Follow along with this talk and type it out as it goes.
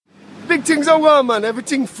things are warm, man.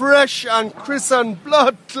 Everything fresh and crisp and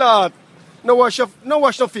blood clot. No wash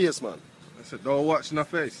no face, man. I said, don't wash no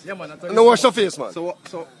face. Yeah, man. No wash no face, man. So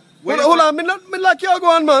Hold on, me like you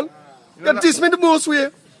go on, man. You diss me the most way.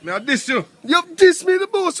 Me I diss you. You diss me the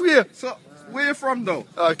most way. So, where you from, though?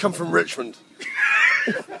 I come from Richmond.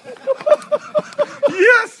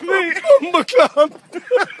 Yes, mate.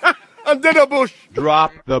 Bumbleclan. And then a bush.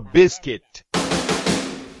 Drop the biscuit.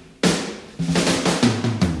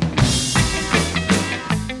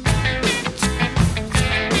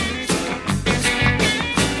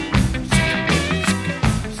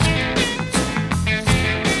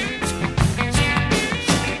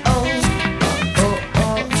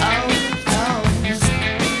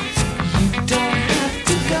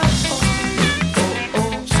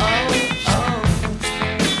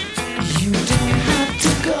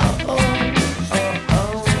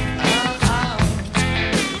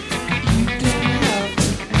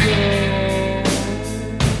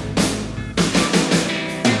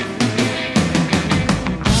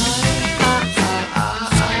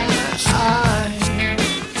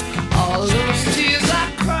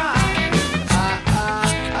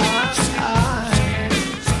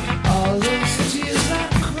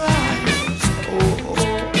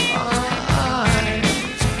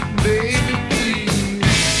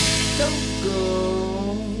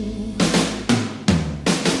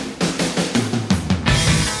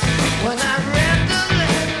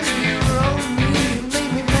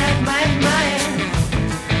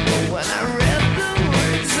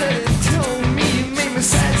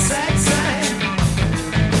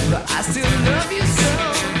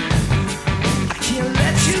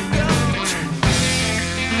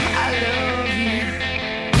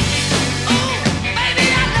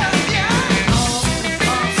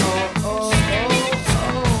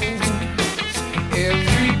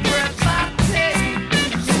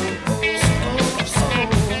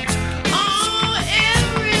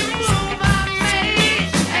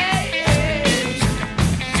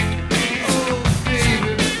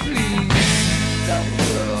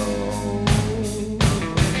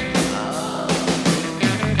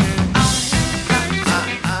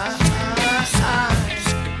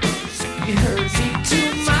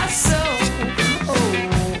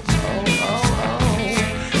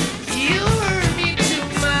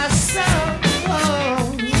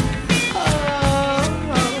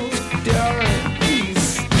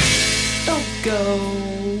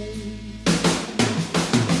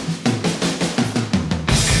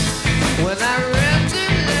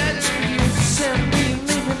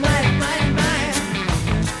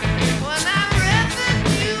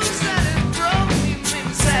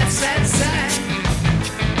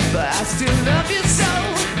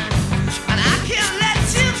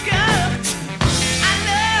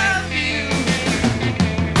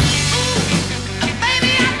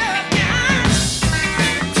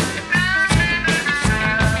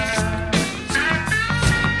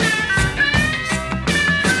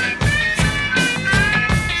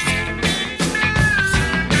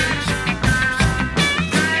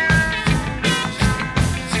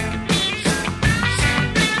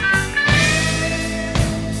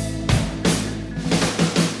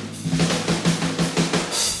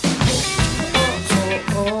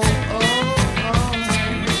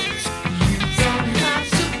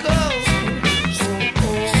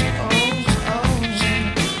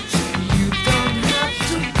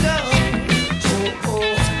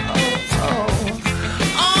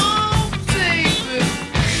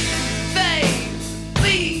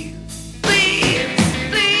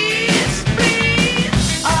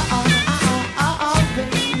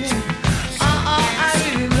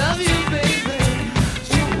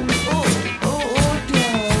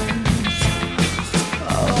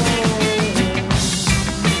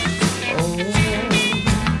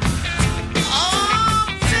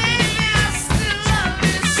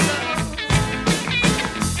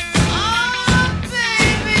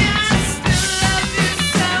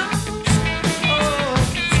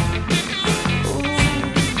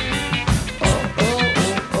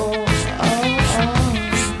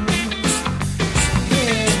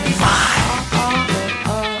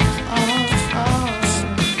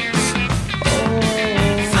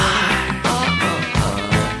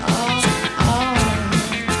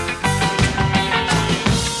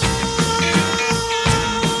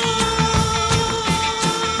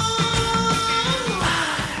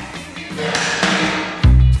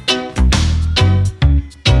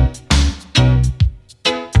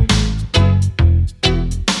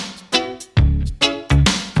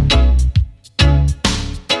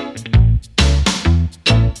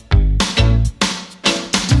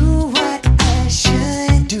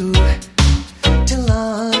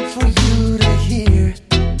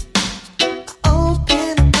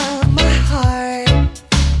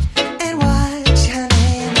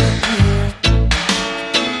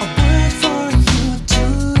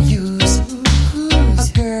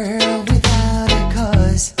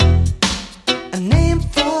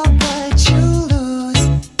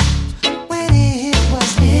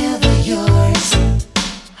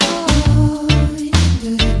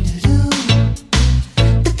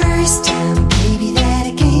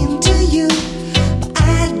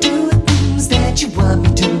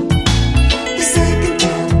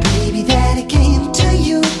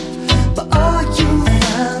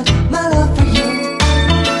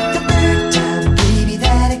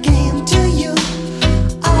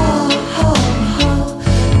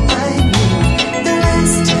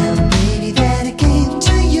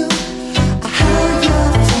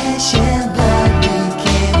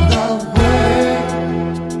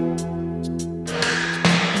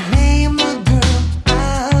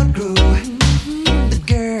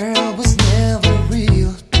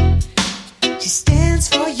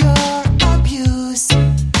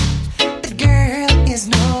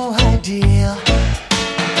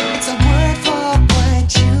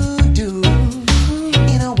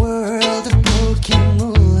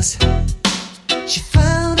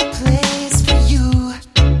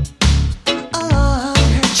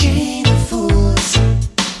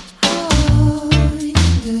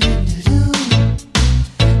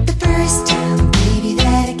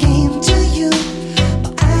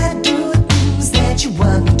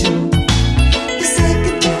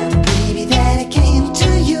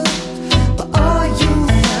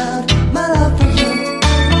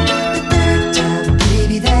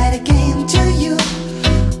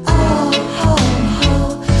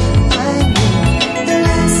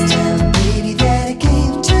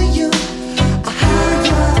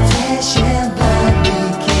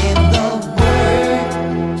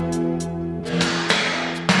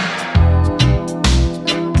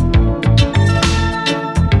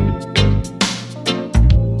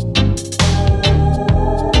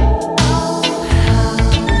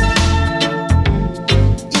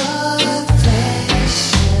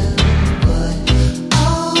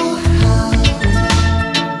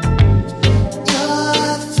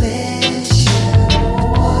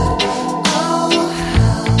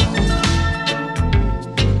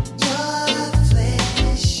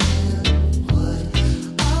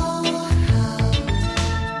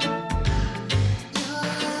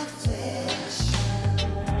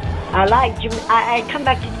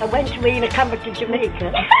 I went to Wien, I come back to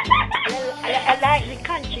Jamaica. I like the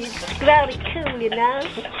country, it's very cool, you know.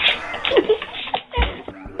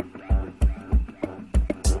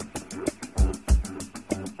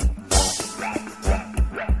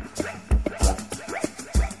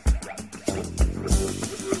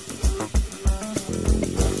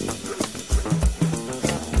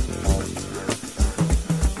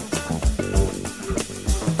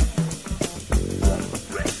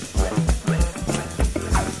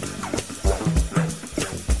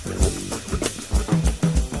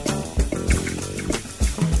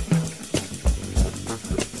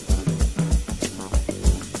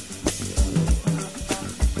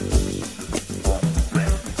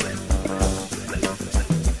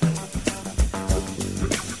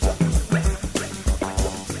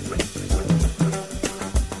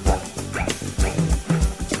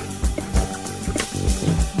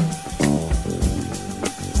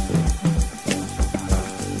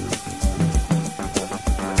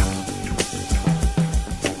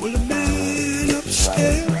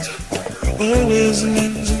 Always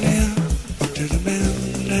lends an ear to the man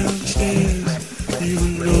downstairs,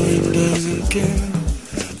 even though he doesn't care.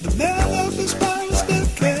 The man of his spinal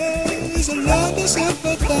staircase, I learned to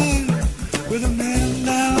sympathize with the man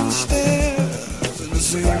downstairs, and the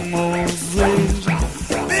same old phrase,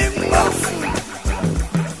 big muffin.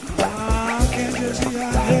 Can't you see I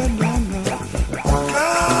had no love?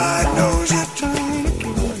 God knows you're trying to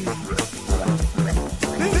kill me.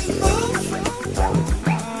 Big muffin.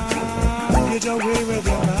 Get away with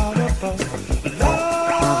your mouth up.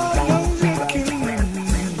 Lord knows you're killing me.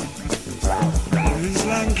 It's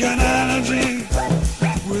like an energy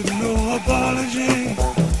with no apology.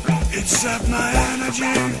 It sapped my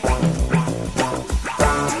energy.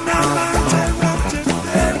 Now I'm interrupted.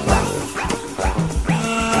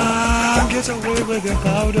 Get away with your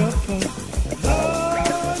powder puff. Lord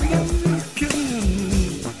knows you're killing me.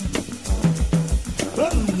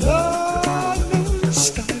 But Lord knows you're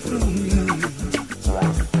stifling me.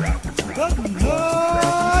 But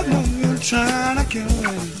Lord knows you're trying to kill me.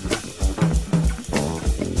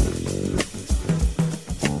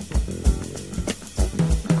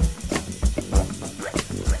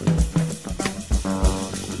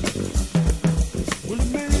 Well, the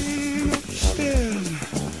man upstairs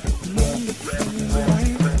learned to feel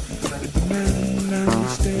right. The man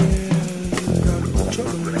downstairs got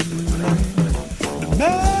trouble in his mind. The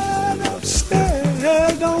man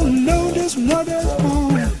upstairs don't know just what is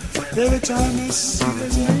wrong. Every time I see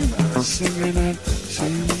his name, I'm singing that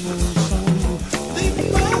same old song. Big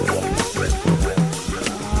muffin,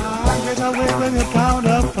 away with your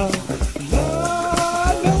powder puff.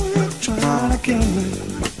 Lord, know you're trying to kill me.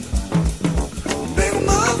 Big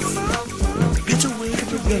mouth, get away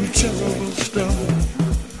with them terrible stuff.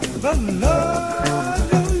 But Lord,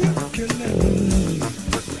 know you're killing me.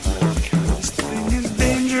 This thing is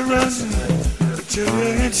dangerous. Till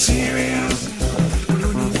you get serious. You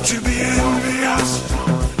need to be envious.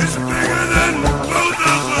 It's bigger than both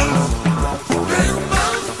of us. Big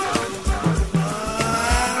mouth,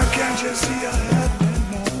 can't you see I have been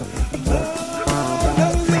now? Lord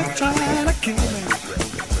knows you're trying to kill me.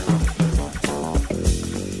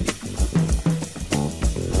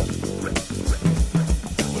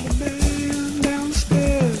 Well, the man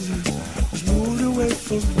downstairs was moved away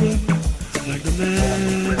for good, like the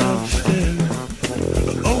man upstairs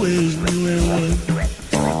always knew it was.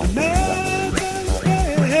 The man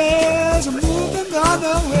downstairs moving the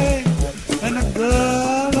other way, and the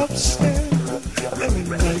girl upstairs every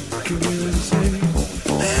night can you say,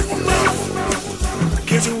 "Big mouth,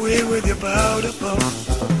 get away with your powder puff."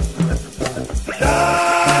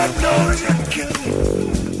 God knows you're killing me.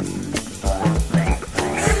 Big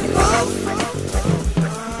mouth,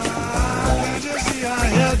 can't you see I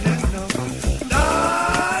had it now?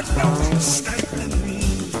 God knows you're stifling me.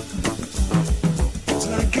 It's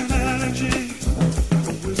like an allergy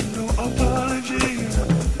with no apology.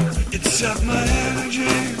 It sucked my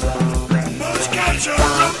energy. Most cats are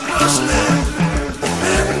robustly.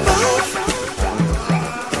 Big mouth,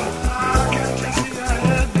 can't you see I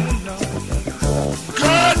had it now?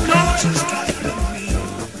 God knows you're stifling me.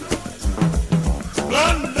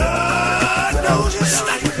 But God knows you're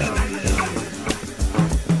stifling me.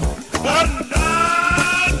 But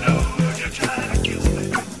God knows you're trying to kill me.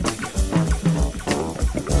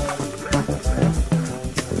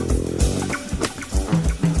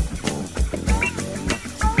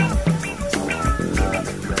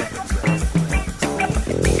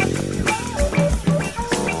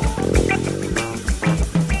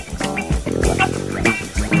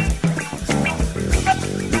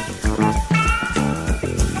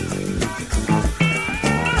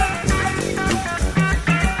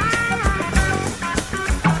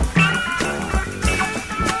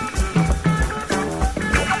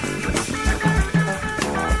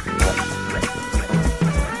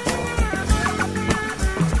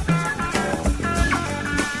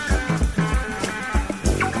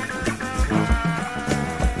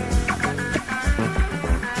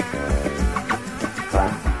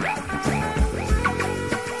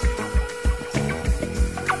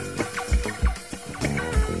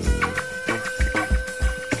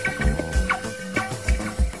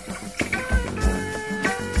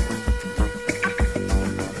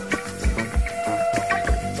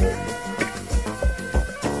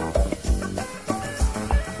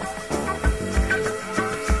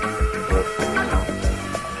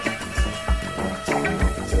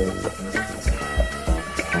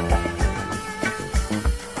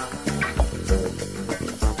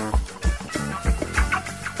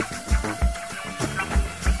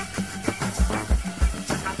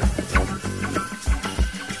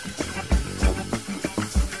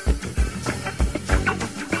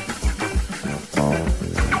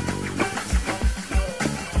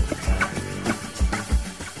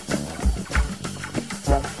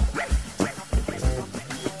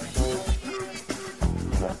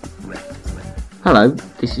 Hello,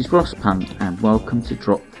 this is Ross Punt and welcome to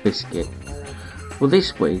Drop the Biscuit. Well,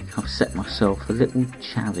 this week I've set myself a little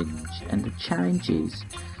challenge, and the challenge is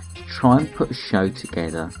to try and put a show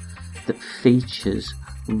together that features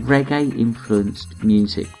reggae influenced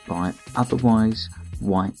music by otherwise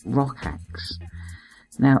white rock acts.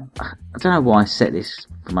 Now, I don't know why I set this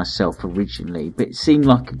for myself originally, but it seemed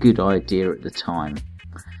like a good idea at the time.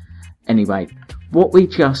 Anyway, what we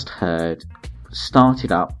just heard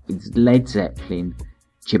started up with Led Zeppelin,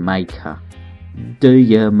 Jamaica, Do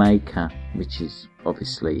Jamaica, which is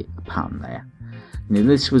obviously a pun there. Now,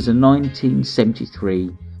 this was a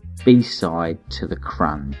 1973 B-side to The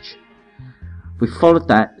Crunch. We followed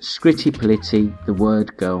that, Scritti Politti, The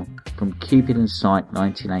Word Girl, from Cupid and Psyche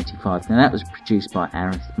 1985. Now, that was produced by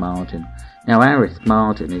Arith Marden. Now, Arith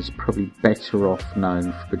Marden is probably better off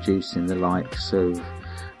known for producing the likes of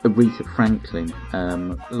Aretha Franklin,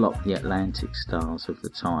 a lot of the Atlantic stars of the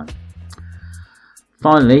time.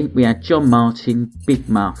 Finally, we had John Martin, Big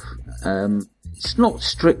Muff. It's not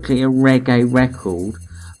strictly a reggae record,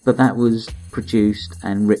 but that was produced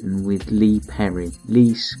and written with Lee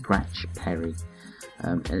Scratch Perry.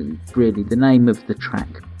 And really, the name of the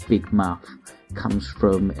track, Big Muff, comes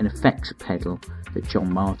from an effects pedal that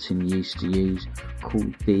John Martin used to use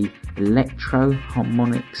called the Electro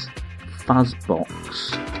Harmonix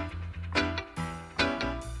Fuzzbox.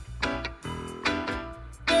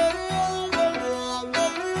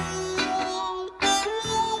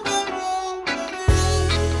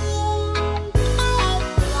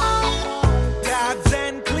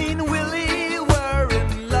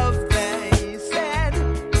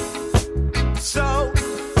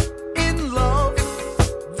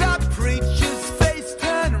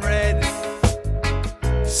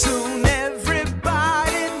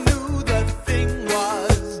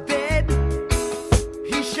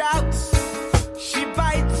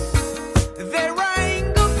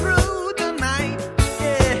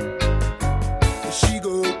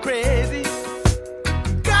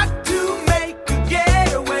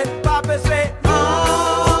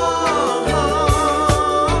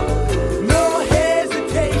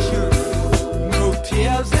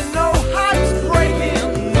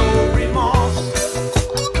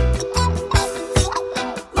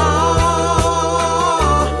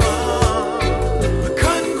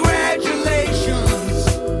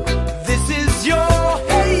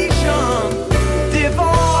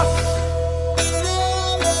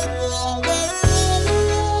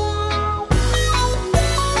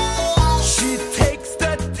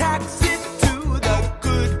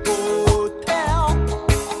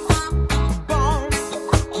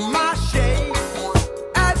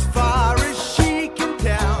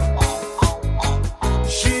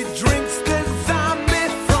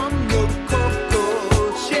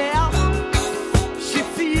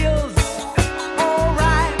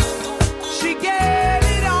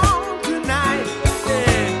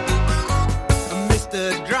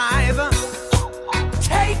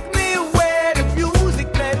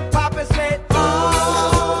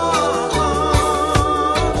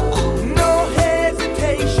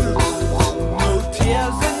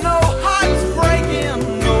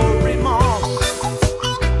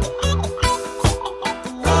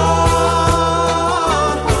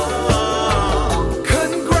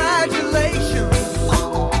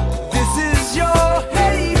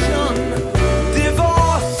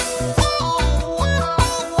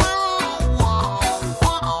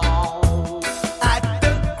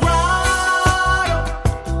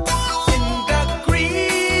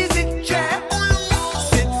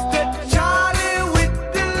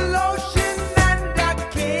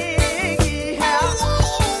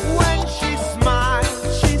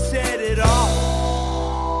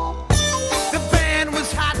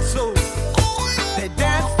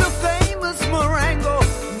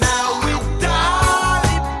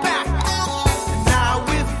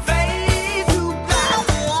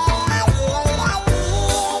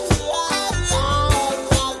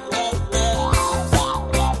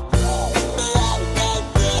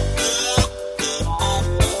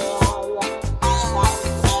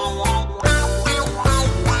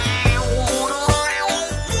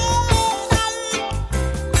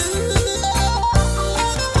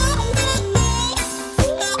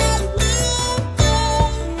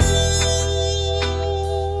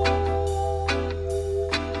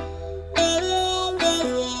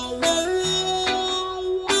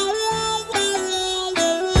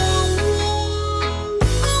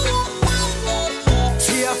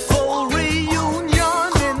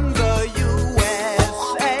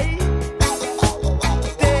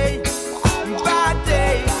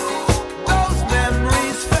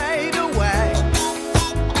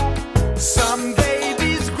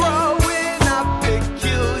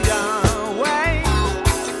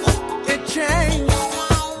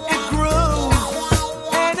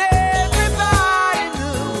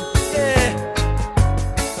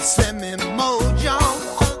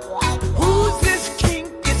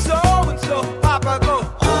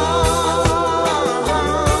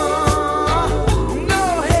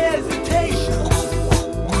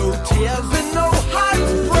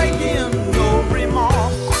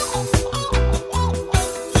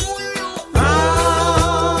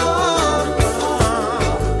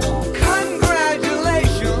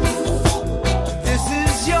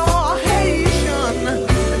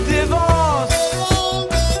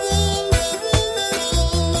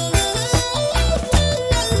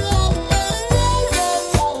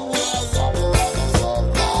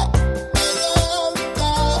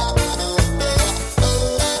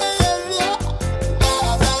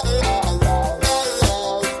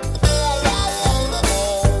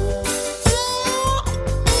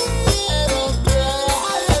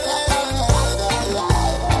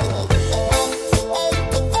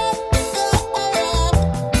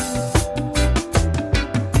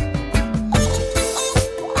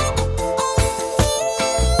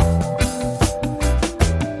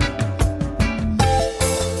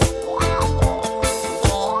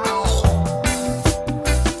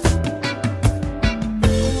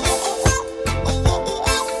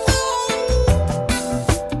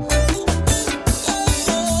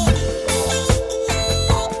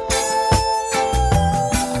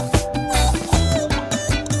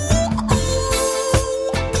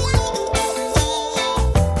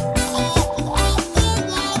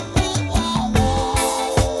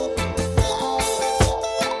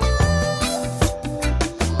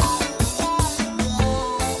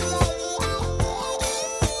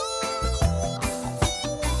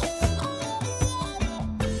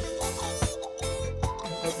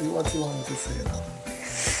 what you want me to say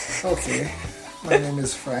now. Okay, my name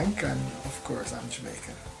is Frank, and of course I'm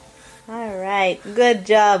Jamaican. All right, good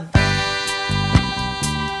job.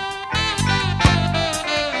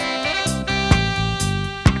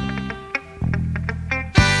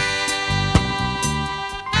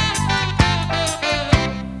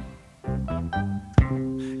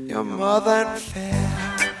 You're more than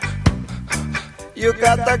fair. You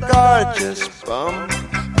got the gorgeous bum.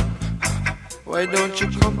 Why don't you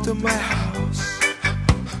come to my house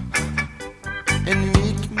and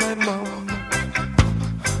meet my mom?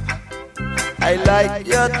 I like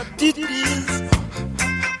your titties,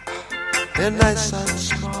 they're nice and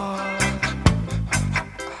small.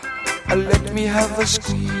 Let me have a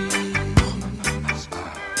squeeze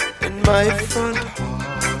in my front hall.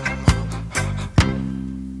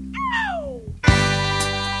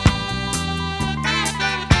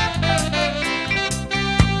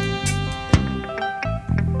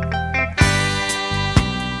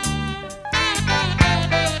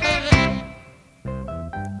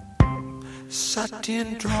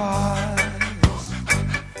 Satin drawers,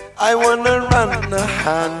 I wanna run a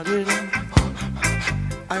hand in,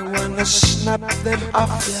 I wanna snap them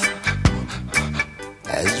off ya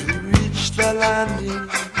as we reach the landing.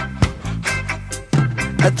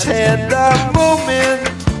 A tender moment,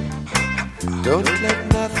 don't let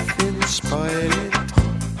nothing spoil it.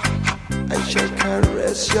 I shall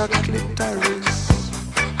caress your clitoris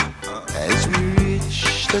as we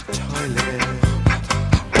reach the toilet.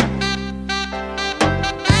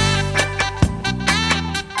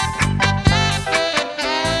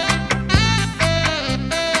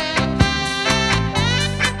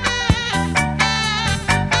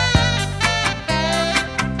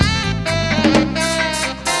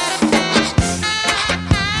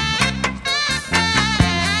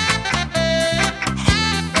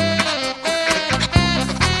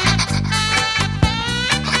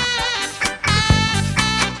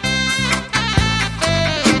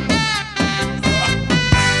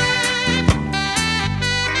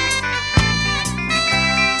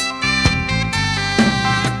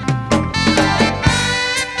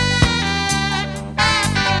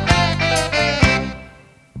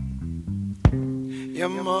 You're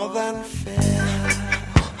more than fair.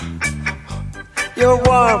 You're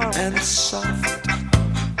warm and soft.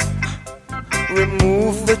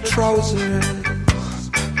 Remove the trousers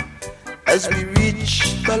as we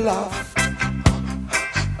reach the loft.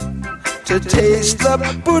 To taste the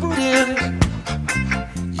pudding,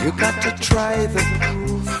 you got to try the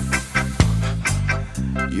proof.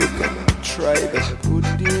 You gotta try the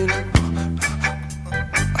pudding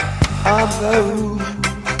on the roof.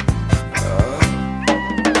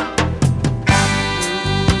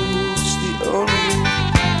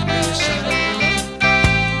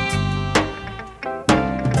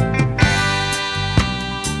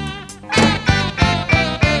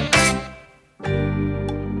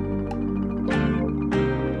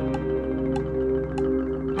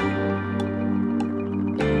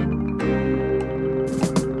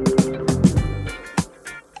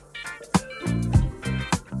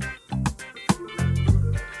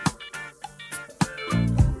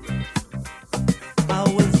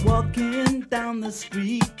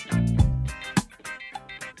 Street,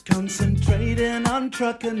 concentrating on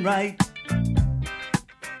trucking right.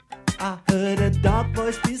 I heard a dark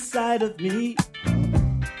voice beside of me,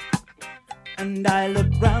 and I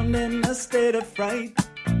looked round in a state of fright.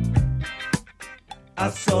 I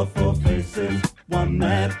saw four faces, one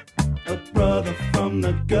man, a brother from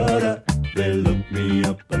the gutter. They looked me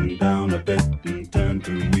up and down a bit and turned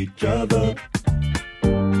to each other.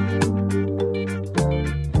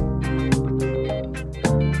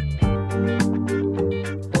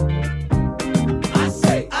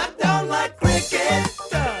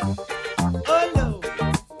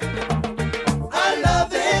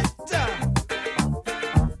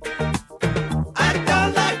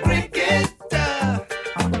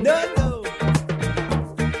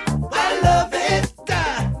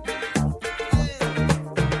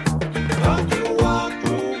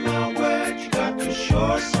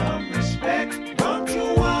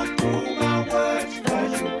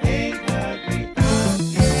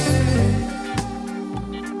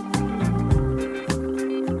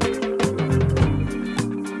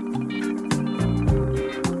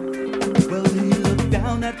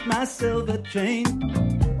 Chain.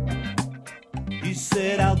 He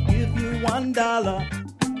said, I'll give you $1.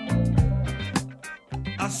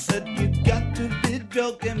 I said, you got to be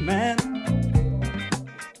joking, man.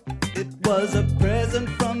 It was a present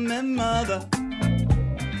from my mother.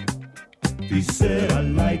 He said, I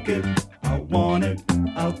like it, I want it,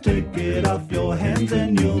 I'll take it off your hands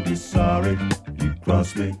and you'll be sorry. You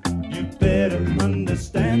cross me, you better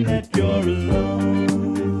understand that you're alone.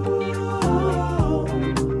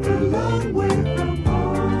 A long way from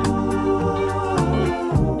home.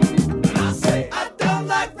 And I say, I don't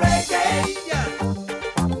like reggae.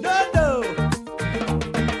 No, no.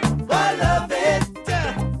 I love it.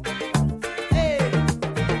 Hey.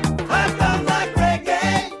 I don't like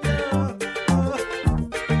reggae.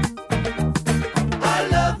 I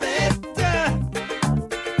love it.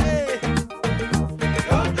 Hey.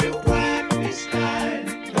 Don't you whack me style.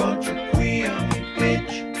 Don't you queen on me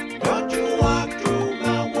bitch. Don't you walk through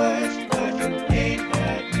my words. 'Cause you ain't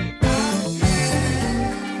heard me out.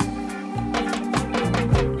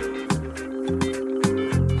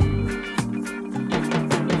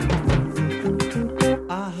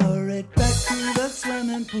 I hurried back to the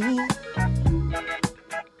swimming pool,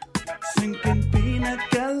 sinking pina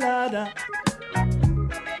colada.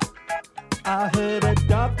 I heard a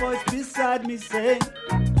dark voice beside me say,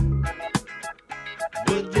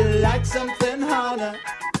 would you like something harder?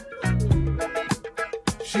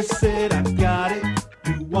 She said, I got it,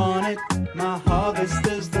 you want it. My harvest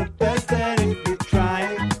is the best, and if you try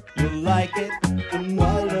it, you'll like it. And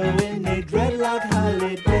wallow in a dreadlock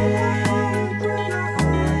holiday.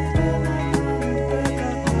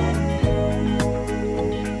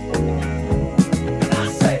 And I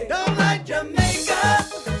say, don't like Jamaica.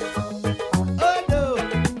 Oh no,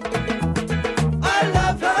 I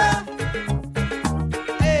love her.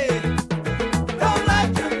 Hey, don't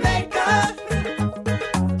like Jamaica.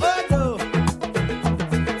 Oh no,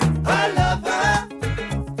 I love her.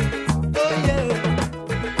 Oh yeah.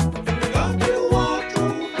 Don't you walk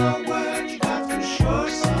through my words, got to show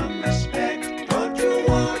some respect. Don't you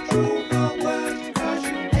walk through my words, 'cause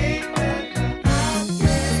you ain't heard me out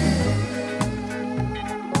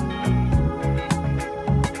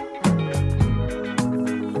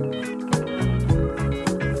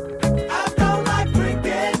I don't like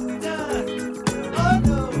cricket. Oh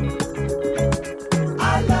no,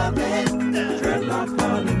 I love it. Dreadlock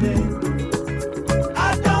holiday. I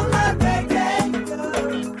don't like reggae.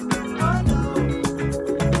 Oh no,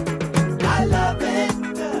 I love it.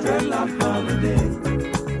 Dreadlock holiday.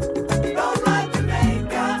 Don't like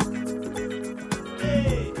Jamaica.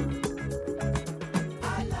 Hey, I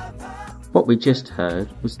love her. What we just heard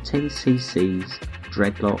was 10cc's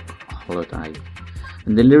Dreadlock Holiday,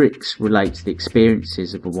 and the lyrics relate to the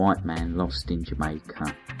experiences of a white man lost in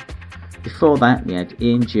Jamaica. Before that, we had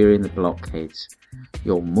Ian Dury and the Blockheads,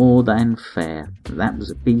 You're More Than Fair. That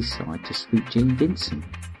was a B-side to Sweet Gene Vincent.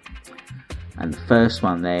 And the first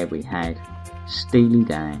one there we had Steely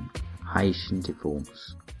Dan, Haitian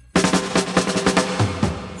Divorce.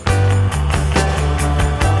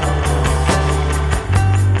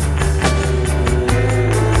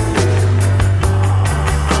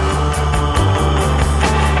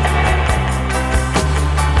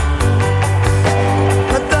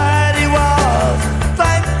 My daddy was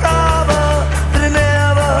bank robber, but he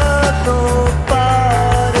never hurt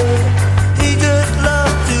nobody. He just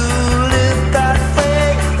loved to live that way,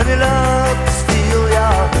 and he loved to steal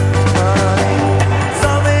your money.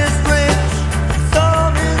 Some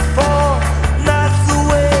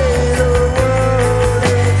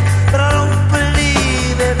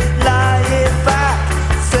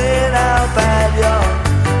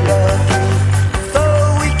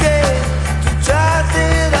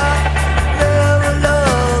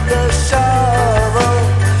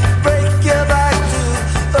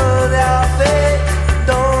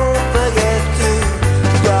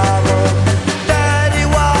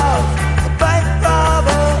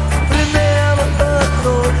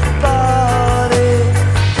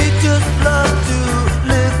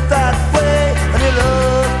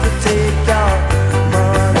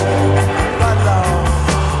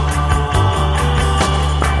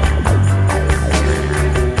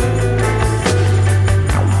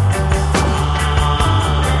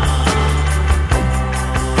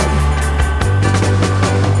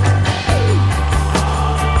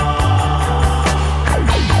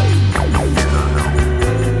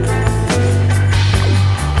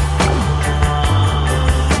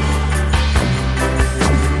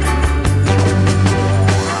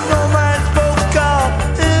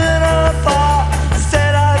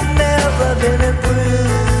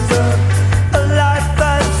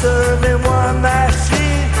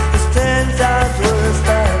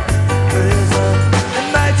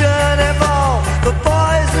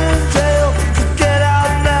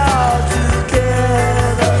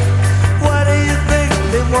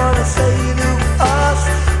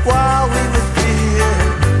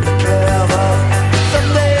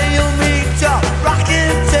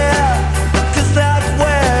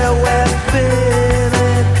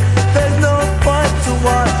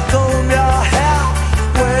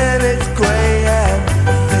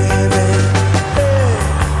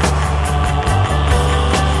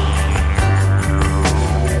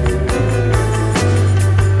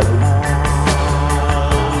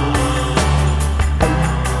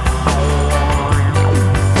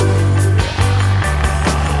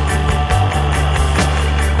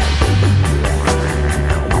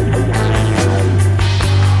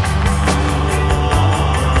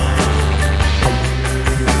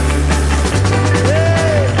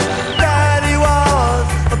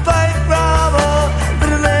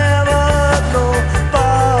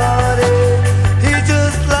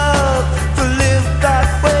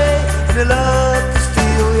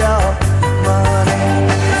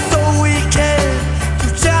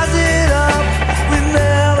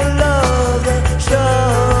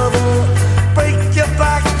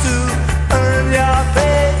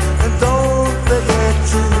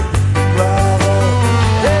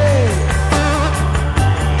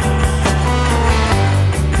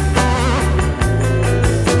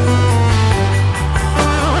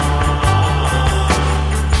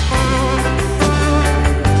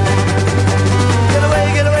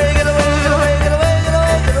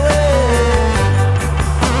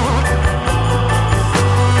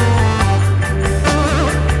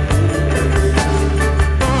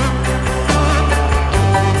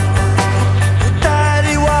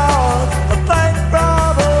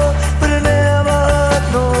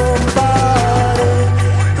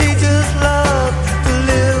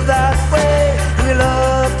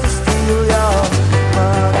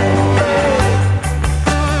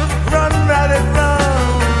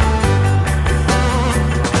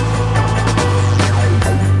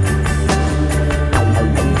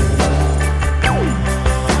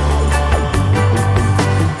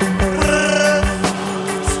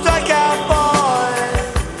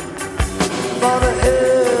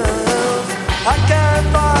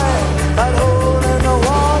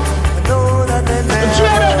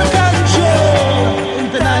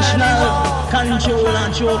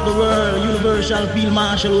and show up the world. Universal Field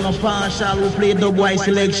Marshal, who no partial, who play dubwise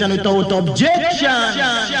selection without objection.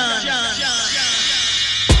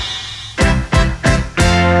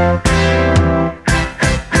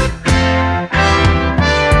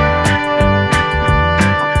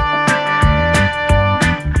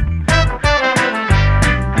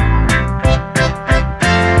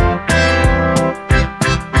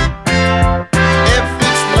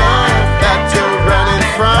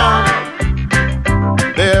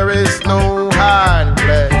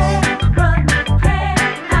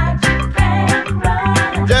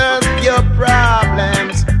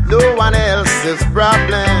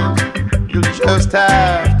 Problems you just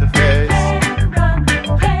have to face.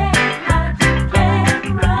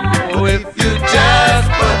 Oh, if you just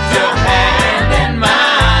put your hand in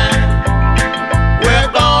mine,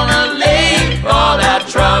 we're gonna leave all our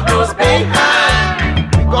troubles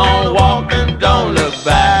behind. We're gonna walk and don't look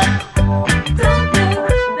back.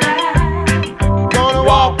 Gonna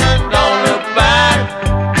walk and don't look back.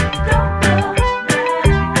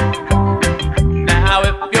 Now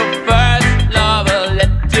if you're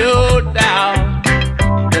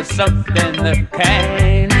something that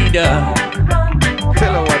can be done.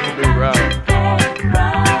 Tell her what to do, bro.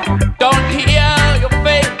 Don't hear your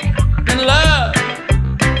faith in love,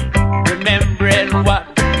 remembering what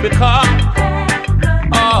we become.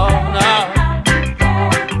 Oh no.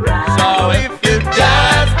 So if you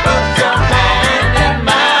just put your hand in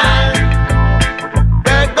mine,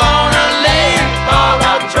 we're gonna leave all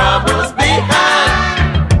our troubles behind.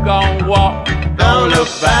 Gonna walk, don't look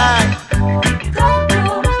back.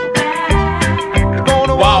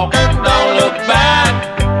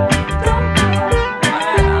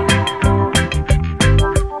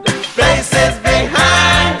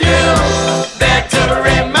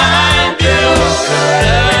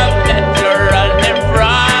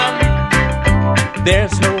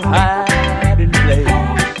 There's no hiding place.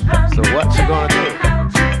 So what you gonna do?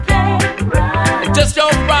 It's just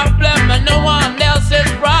your problem and no one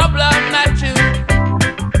else's problem that you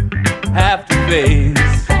have to face.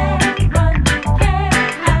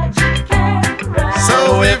 So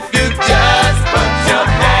if you just put your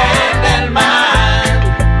hand in mine,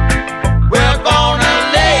 we're gonna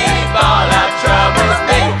leave all our troubles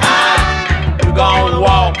behind. We're gonna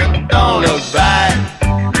walk and don't look back.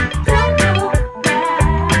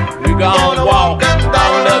 Gonna walk and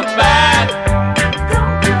don't look back.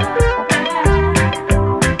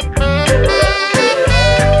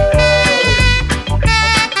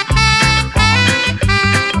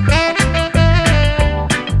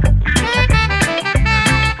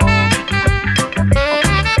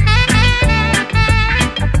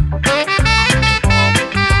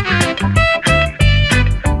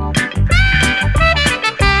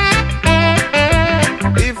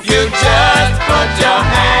 If you just put your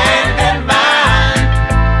hand in mine,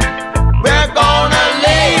 we're gonna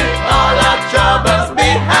leave all our troubles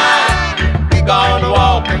behind. We're gonna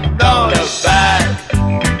walk and don't look back.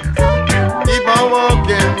 Keep on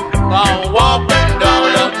walking, gonna walk and don't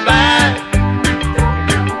look back.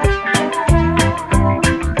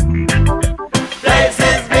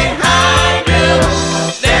 Places behind you,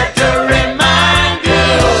 there to remind you.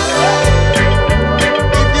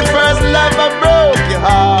 If your first lover broke your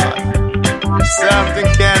heart, something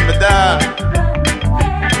can be done.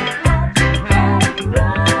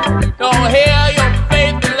 Don't hear your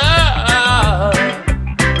faith in love,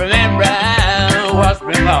 remember what's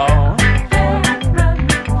been lost.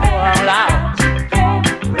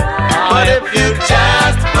 But if you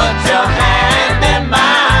just put your hand in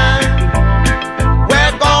mine,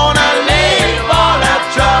 we're gonna leave all our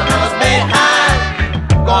troubles behind.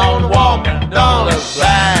 Gonna walk and don't look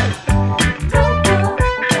back.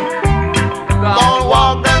 Gonna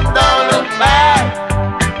walk and don't look back.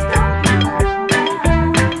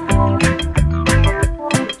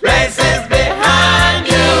 Places behind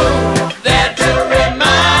you, there to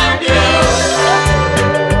remind you.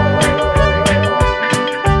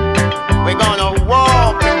 We're gonna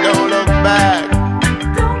walk and don't look back.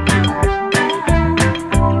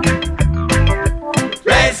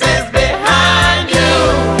 Places behind you,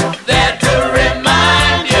 there to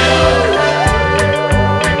remind you.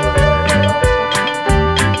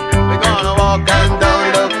 We're gonna walk and don't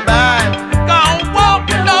look back. Gonna walk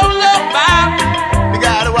and don't look back. We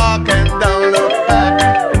gotta walk and don't look back.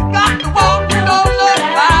 Got to walk and don't look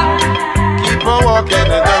back. Keep on walking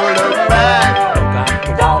and don't look back. Got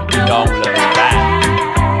to walk and don't look back.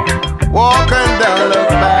 Walk and don't look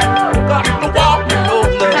back. Got to walk and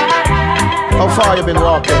don't look back. How far you been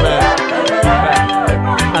walking, man?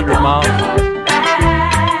 100 miles.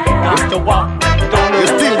 Just to walk. Don't look. You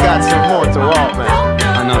still got some more to walk, man.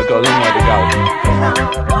 a long way to go.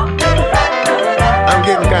 I'm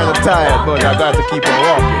getting kind of tired, but I got to keep on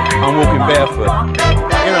walking. I'm walking barefoot.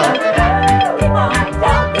 You know.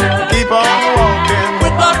 Keep on walking. We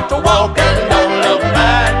got to walk and don't look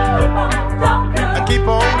back. I keep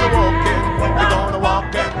on walking. We're gonna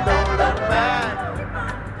walk and don't look back.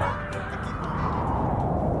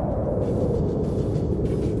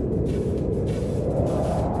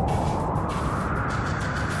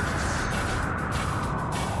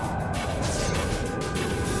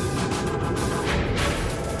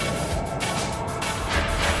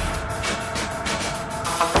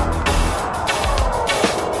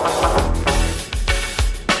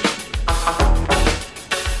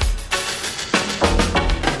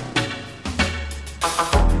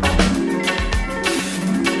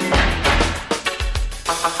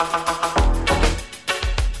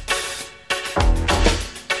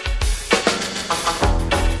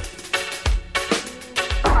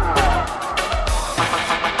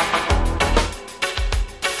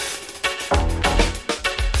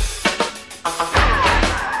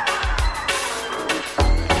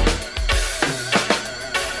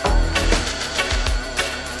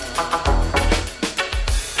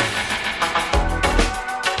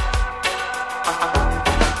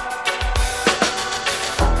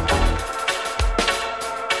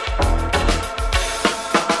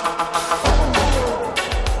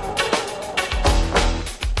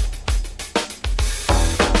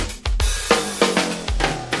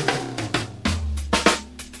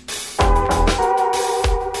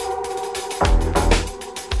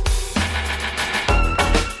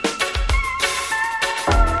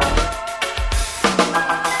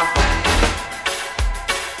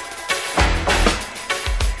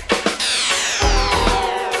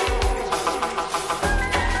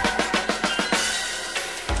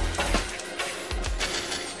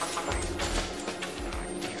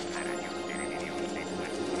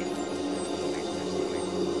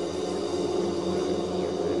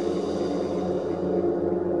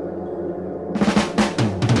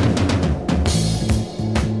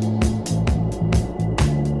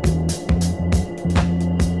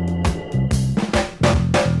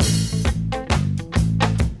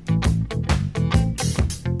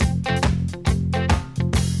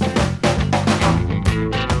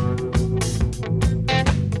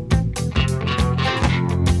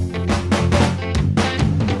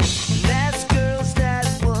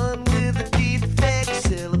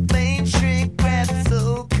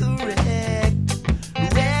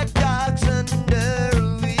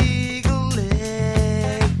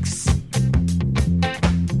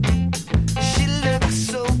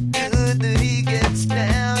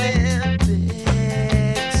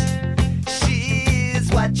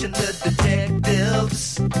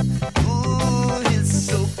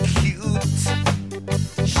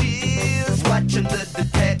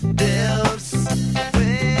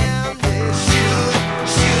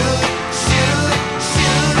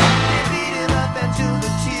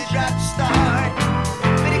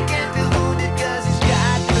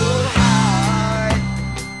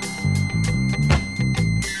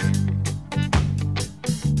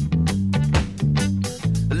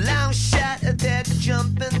 Long shot, attack,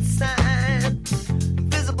 jump inside.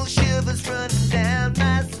 Invisible shield.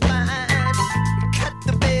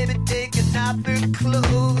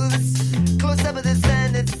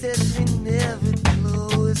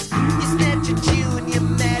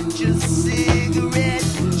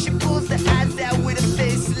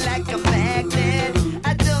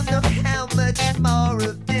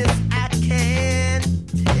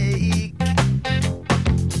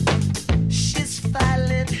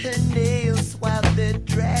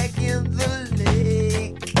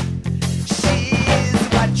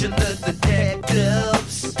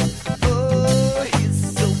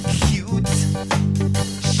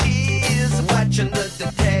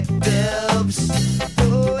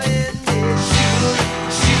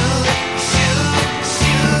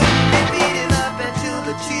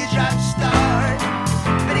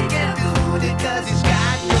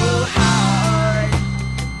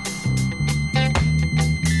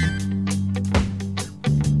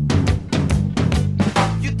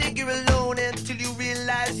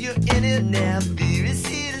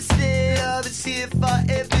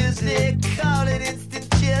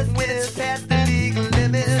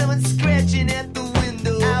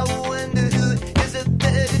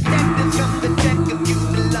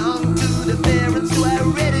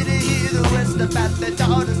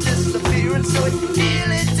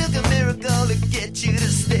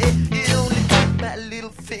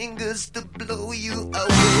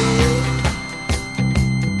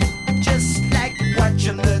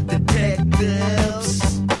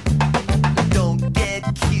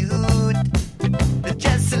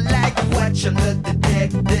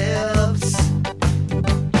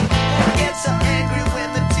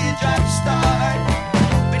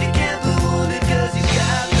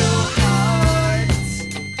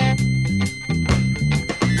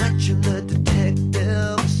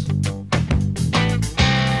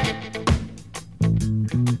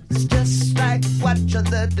 like watching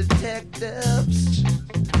the detectives.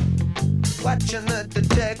 Watching the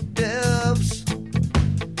detectives.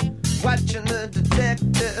 Watching the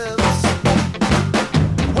detectives.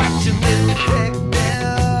 Watching the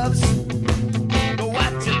detectives.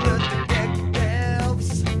 Watching the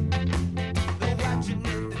detectives. Watching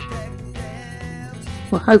the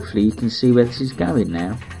detectives. Well, hopefully you can see where this is going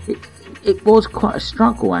now. It was quite a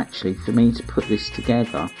struggle actually for me to put this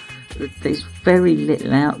together. There's very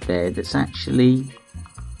little out there that's actually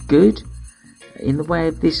good in the way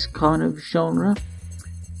of this kind of genre.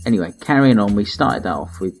 Anyway, carrying on, we started that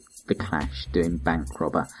off with The Clash doing Bank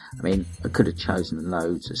Robber. I mean, I could have chosen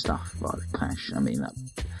loads of stuff by The Clash. I mean,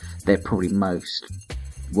 they're probably most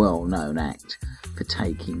well-known act for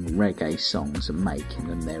taking reggae songs and making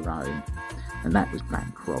them their own, and that was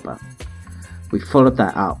Bank Robber. We followed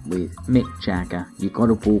that up with Mick Jagger, You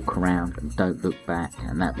Gotta Walk Around and Don't Look Back,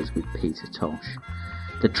 and that was with Peter Tosh.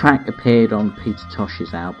 The track appeared on Peter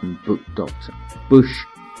Tosh's album Bush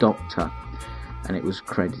Doctor, and it was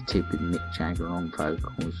credited with Mick Jagger on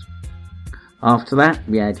vocals. After that,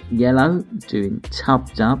 we had Yellow doing Tub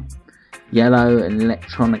Dub. Yellow, an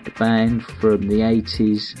electronic band from the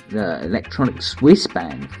 80s, electronic Swiss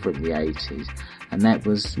band from the 80s, and that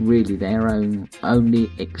was really their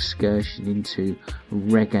only excursion into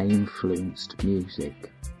reggae-influenced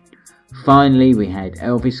music. Finally, we had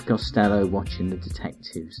Elvis Costello Watching the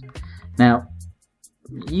Detectives. Now,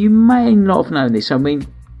 you may not have known this. I mean,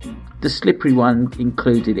 the Slippery One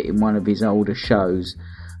included it in one of his older shows.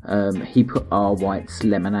 He put R. White's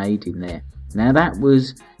Lemonade in there. Now, that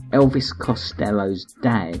was Elvis Costello's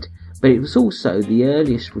dad, but it was also the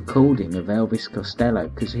earliest recording of Elvis Costello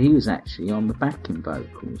because he was actually on the backing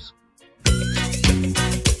vocals.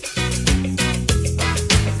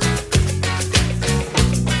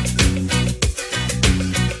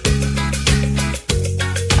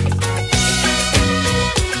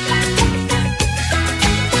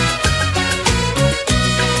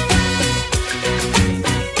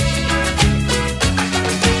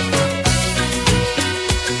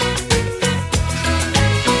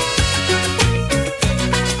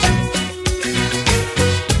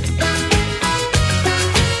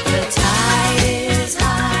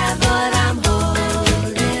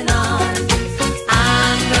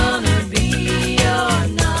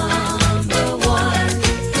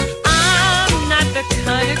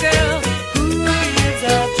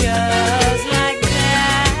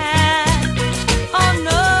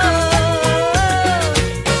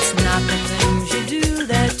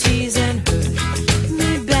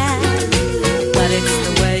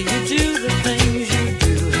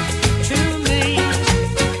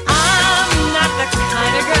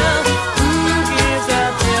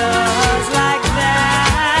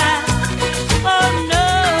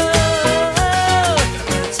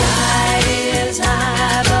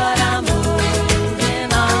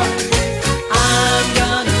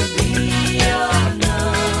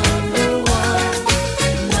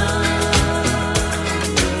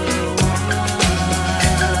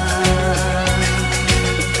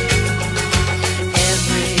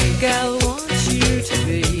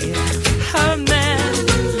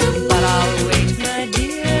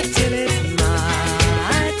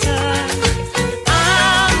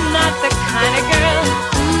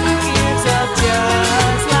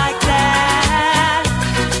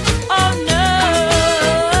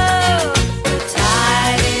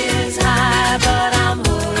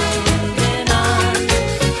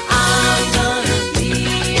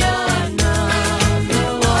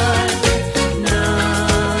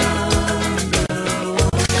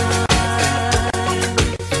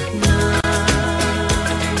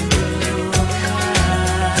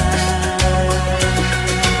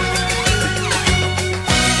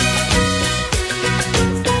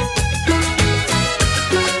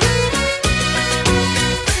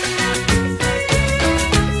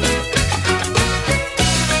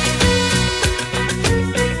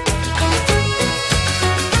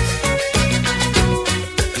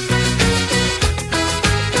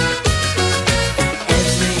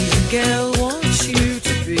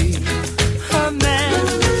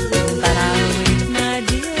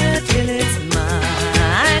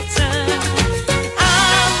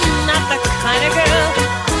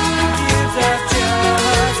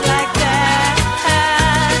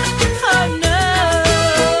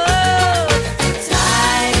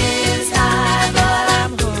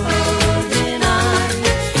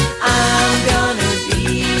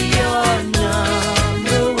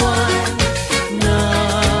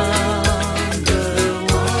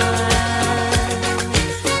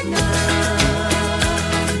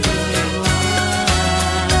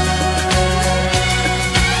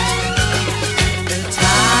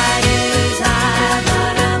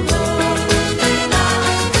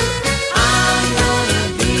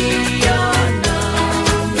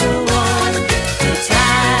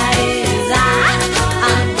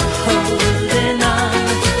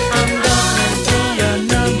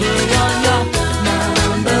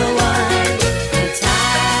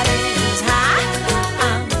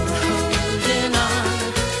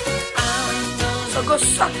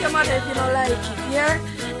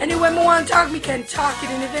 when I want to talk, me can talk it.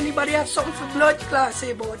 And if anybody have something for blood class,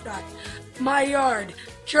 say about that. My yard,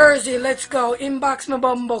 Jersey, let's go. Inbox my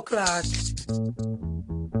bumbo class.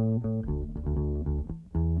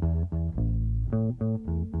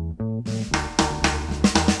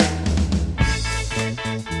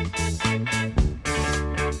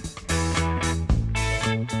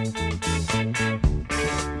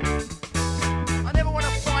 I never want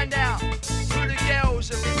to find out who the girls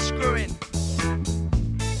have been screwing.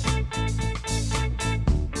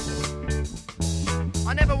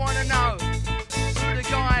 I never want to know who the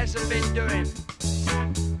guys have been doing.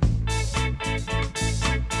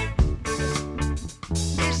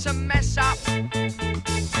 It's a mess up.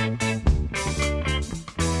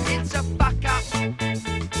 It's a fuck up.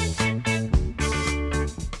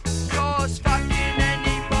 'Cause fucking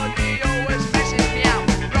anybody always pisses me out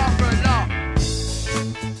rather a lot.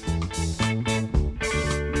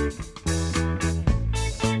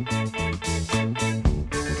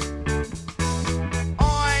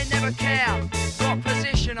 I never care what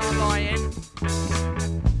position I lie in.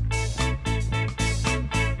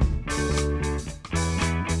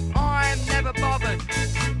 I'm never bothered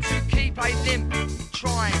to keep a limp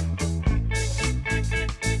trying.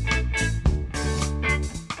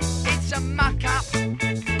 It's a muck up.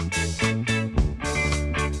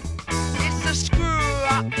 It's a screw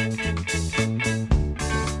up.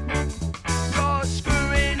 'Cause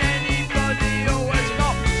screwing anybody always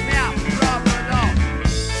knocks me out rather a lot.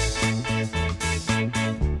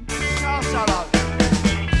 Guitar solo.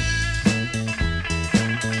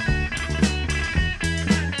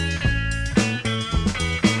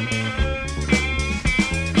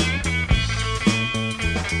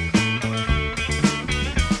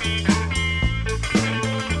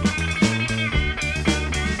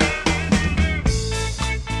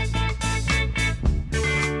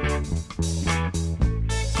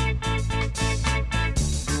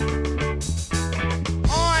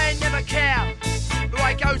 I never care who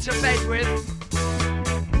I go to bed with.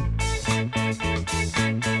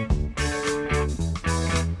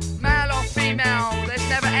 Male or female, there's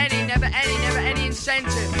never any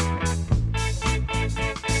incentive.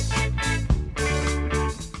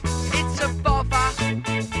 It's a bother.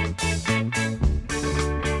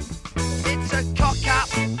 It's a cock up.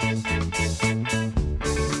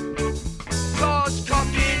 'Cause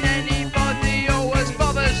cocking anybody always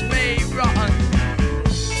bothers me rotten.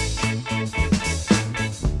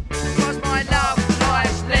 'Cause my love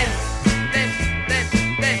lies limp, limp, limp,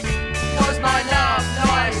 limp. 'Cause my love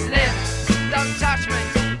lies limp. Don't touch me.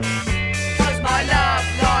 'Cause my love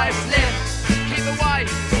lies limp. Keep away.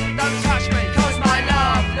 Don't touch me. 'Cause my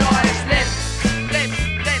love lies limp, limp,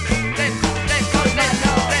 limp, limp, limp. 'Cause my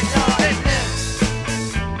love lies limp.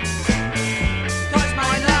 'Cause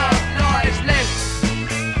my love lies limp.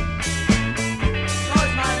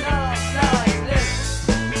 'Cause my love lies limp.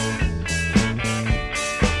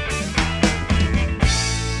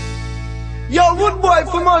 Yo, wood boy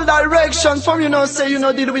from all directions, from you know say you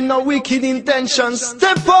know deal with no wicked intentions.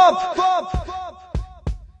 Step up!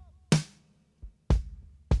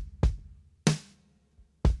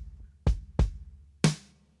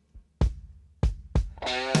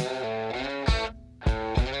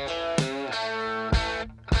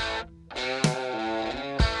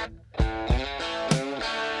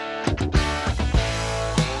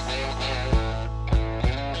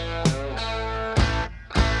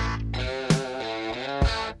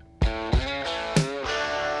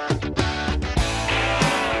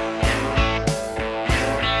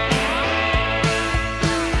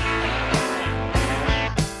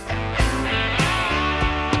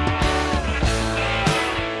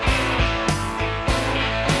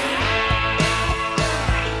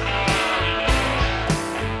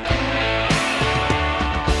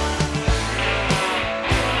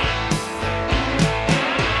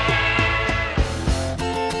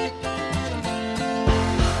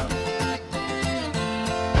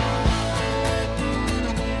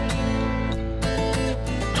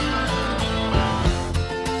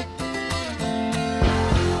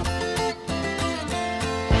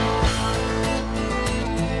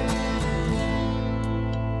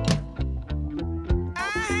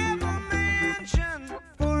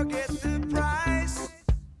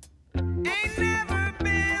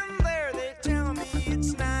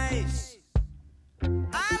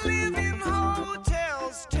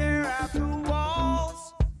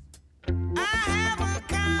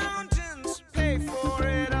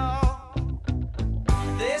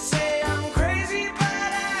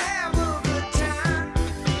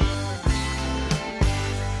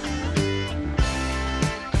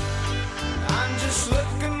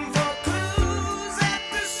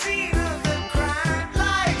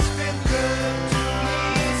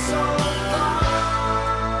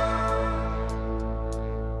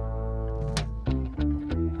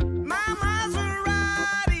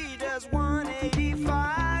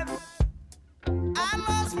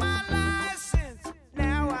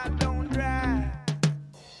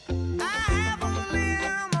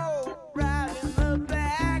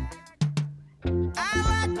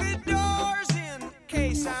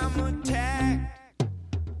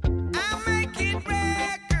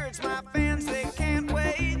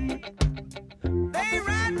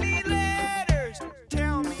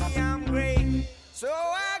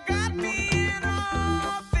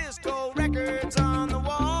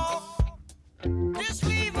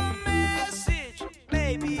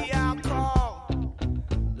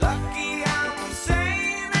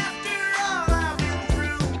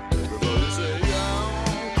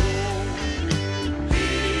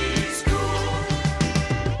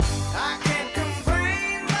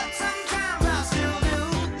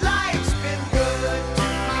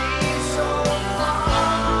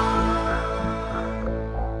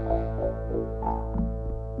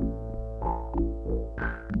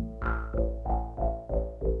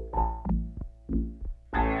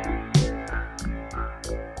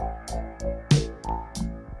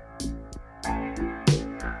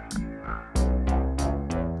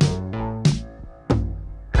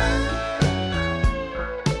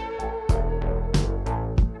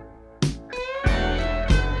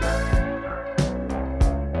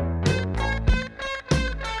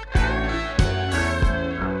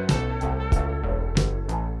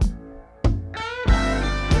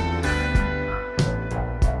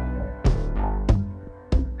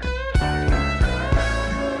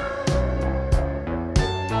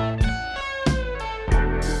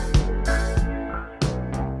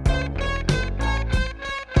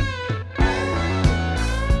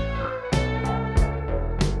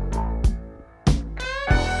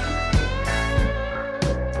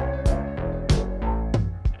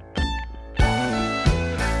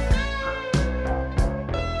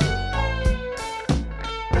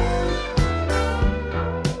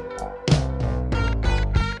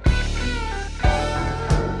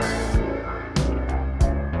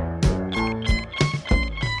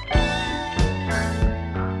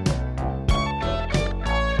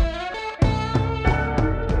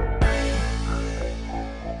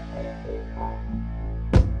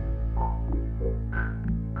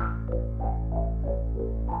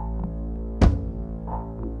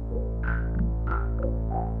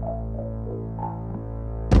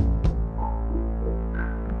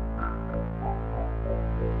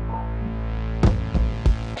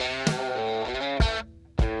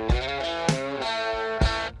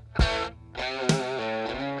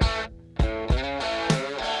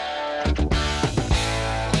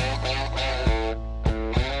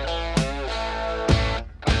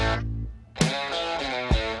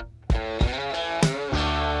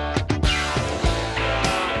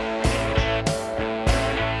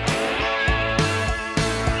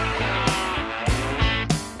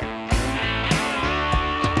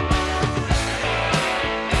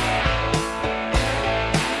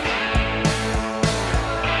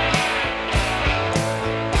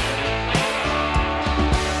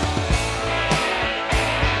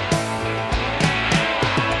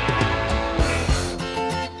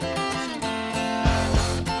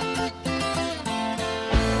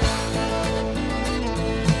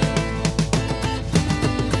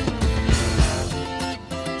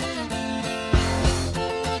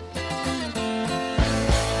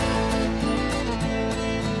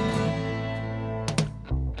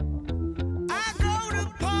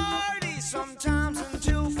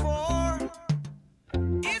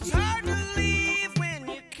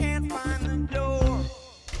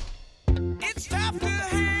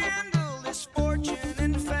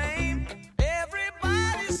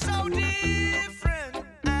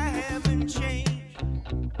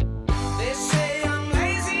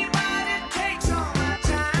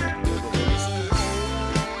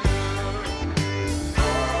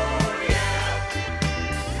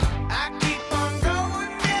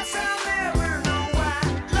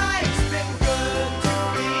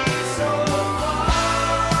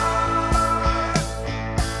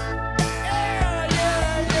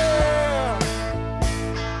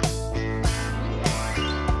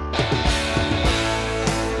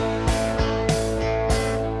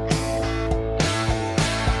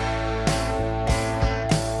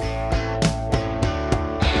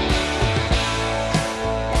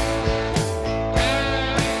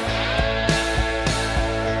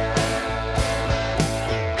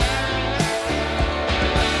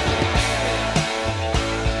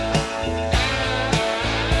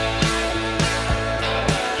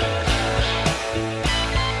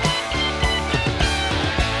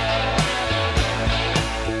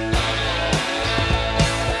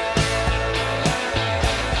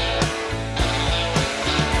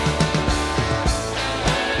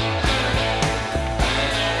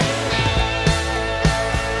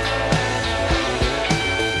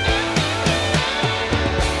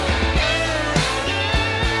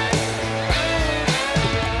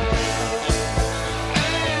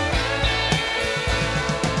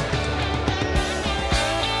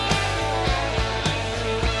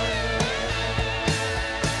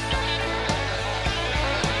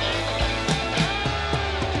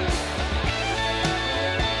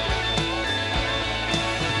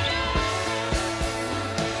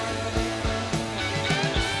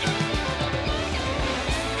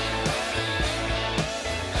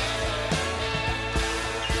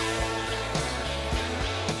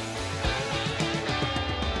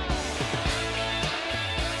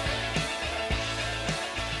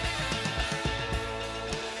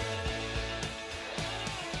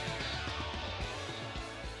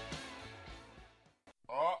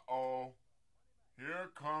 Here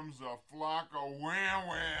comes a flock of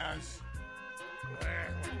wah-wahs.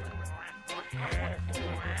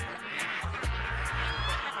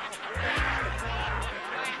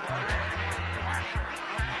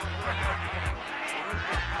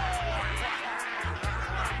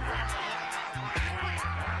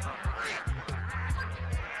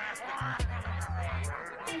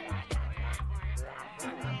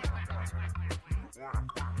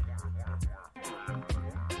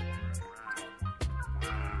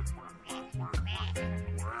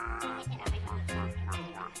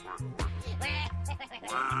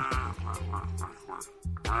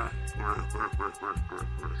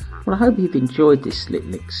 Well, I hope you've enjoyed this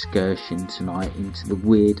little excursion tonight into the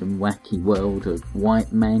weird and wacky world of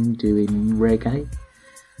white men doing reggae.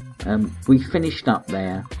 We finished up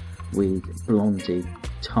there with Blondie,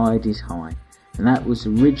 Tide is High, and that was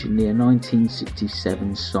originally a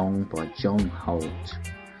 1967 song by John Holt.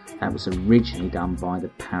 That was originally done by the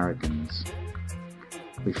Paragons.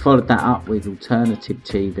 We followed that up with Alternative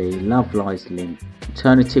TV, Love Lies Link.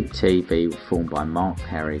 Alternative TV was formed by Mark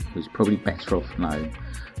Perry, who's probably better off known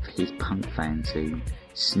for his punk fanzine,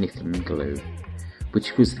 Sniffing Glue,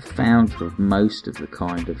 which was the founder of most of the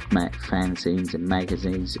kind of fanzines and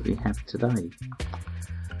magazines that we have today.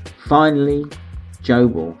 Finally, Joe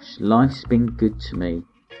Walsh, Life's Been Good to Me.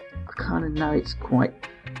 I kind of know it's quite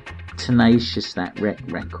tenacious, that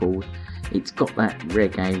record. It's got that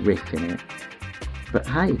reggae riff in it. But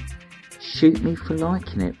hey, shoot me for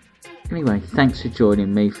liking it. Anyway, thanks for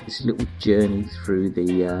joining me for this little journey through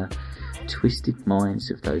the twisted minds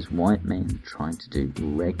of those white men trying to do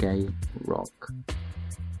reggae rock.